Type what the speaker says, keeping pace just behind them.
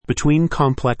Between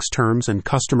complex terms and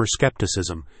customer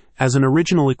skepticism, as an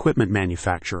original equipment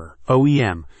manufacturer,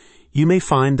 OEM, you may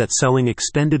find that selling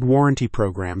extended warranty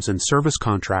programs and service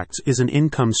contracts is an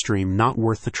income stream not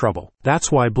worth the trouble. That's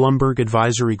why Blumberg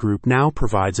Advisory Group now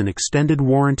provides an extended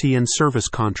warranty and service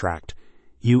contract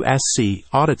 (USC)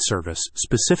 audit service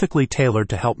specifically tailored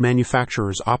to help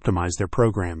manufacturers optimize their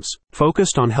programs.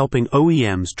 Focused on helping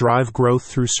OEMs drive growth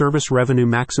through service revenue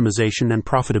maximization and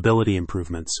profitability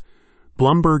improvements,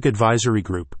 Blumberg Advisory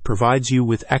Group provides you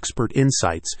with expert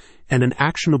insights and an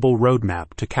actionable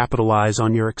roadmap to capitalize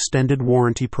on your extended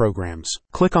warranty programs.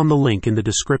 Click on the link in the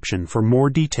description for more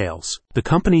details. The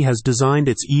company has designed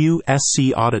its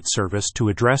USC audit service to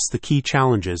address the key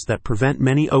challenges that prevent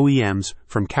many OEMs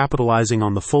from capitalizing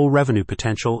on the full revenue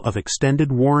potential of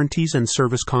extended warranties and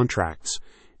service contracts.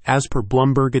 As per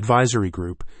Blumberg Advisory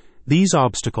Group, these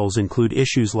obstacles include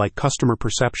issues like customer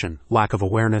perception, lack of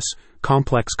awareness,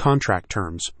 complex contract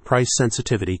terms, price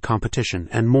sensitivity, competition,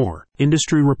 and more.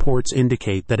 Industry reports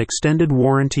indicate that extended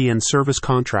warranty and service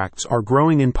contracts are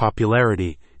growing in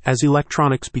popularity as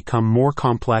electronics become more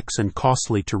complex and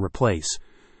costly to replace.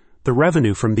 The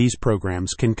revenue from these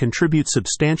programs can contribute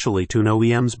substantially to an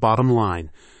OEM's bottom line.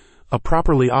 A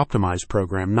properly optimized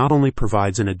program not only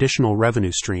provides an additional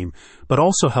revenue stream, but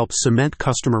also helps cement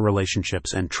customer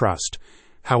relationships and trust.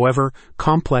 However,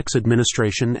 complex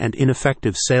administration and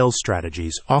ineffective sales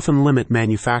strategies often limit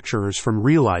manufacturers from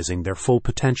realizing their full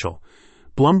potential.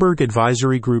 Blumberg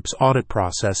Advisory Group's audit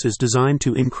process is designed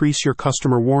to increase your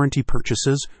customer warranty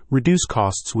purchases, reduce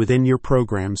costs within your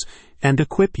programs, and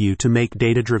equip you to make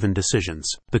data-driven decisions.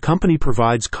 The company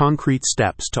provides concrete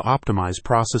steps to optimize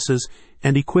processes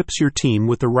and equips your team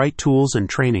with the right tools and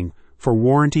training for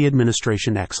warranty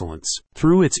administration excellence.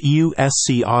 Through its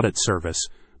USC audit service,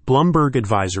 Blumberg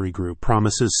Advisory Group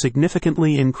promises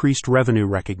significantly increased revenue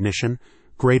recognition,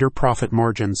 greater profit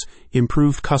margins,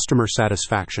 improved customer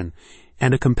satisfaction,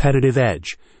 and a competitive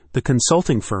edge. The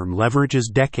consulting firm leverages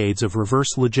decades of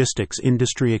reverse logistics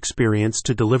industry experience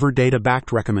to deliver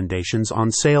data-backed recommendations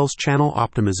on sales channel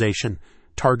optimization,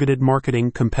 targeted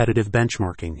marketing, competitive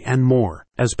benchmarking, and more.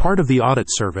 As part of the audit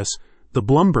service, the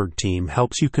Blumberg team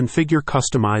helps you configure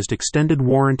customized extended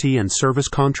warranty and service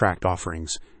contract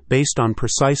offerings based on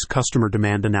precise customer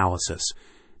demand analysis.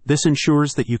 This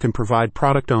ensures that you can provide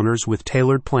product owners with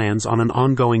tailored plans on an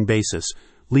ongoing basis,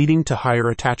 leading to higher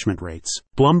attachment rates.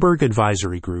 Blumberg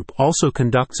Advisory Group also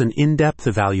conducts an in-depth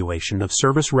evaluation of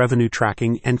service revenue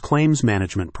tracking and claims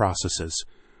management processes.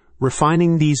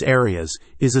 Refining these areas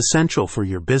is essential for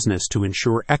your business to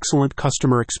ensure excellent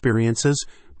customer experiences,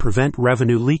 prevent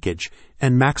revenue leakage,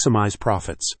 and maximize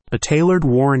profits. A tailored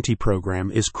warranty program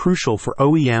is crucial for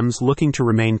OEMs looking to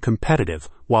remain competitive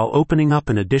while opening up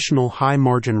an additional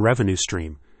high-margin revenue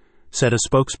stream, said a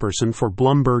spokesperson for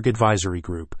Blumberg Advisory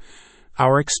Group.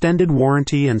 Our extended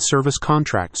warranty and service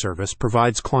contract service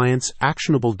provides clients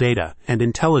actionable data and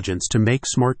intelligence to make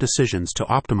smart decisions to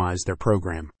optimize their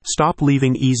program. Stop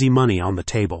leaving easy money on the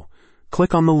table.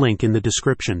 Click on the link in the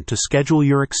description to schedule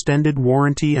your extended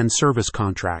warranty and service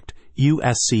contract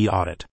 (USC) audit.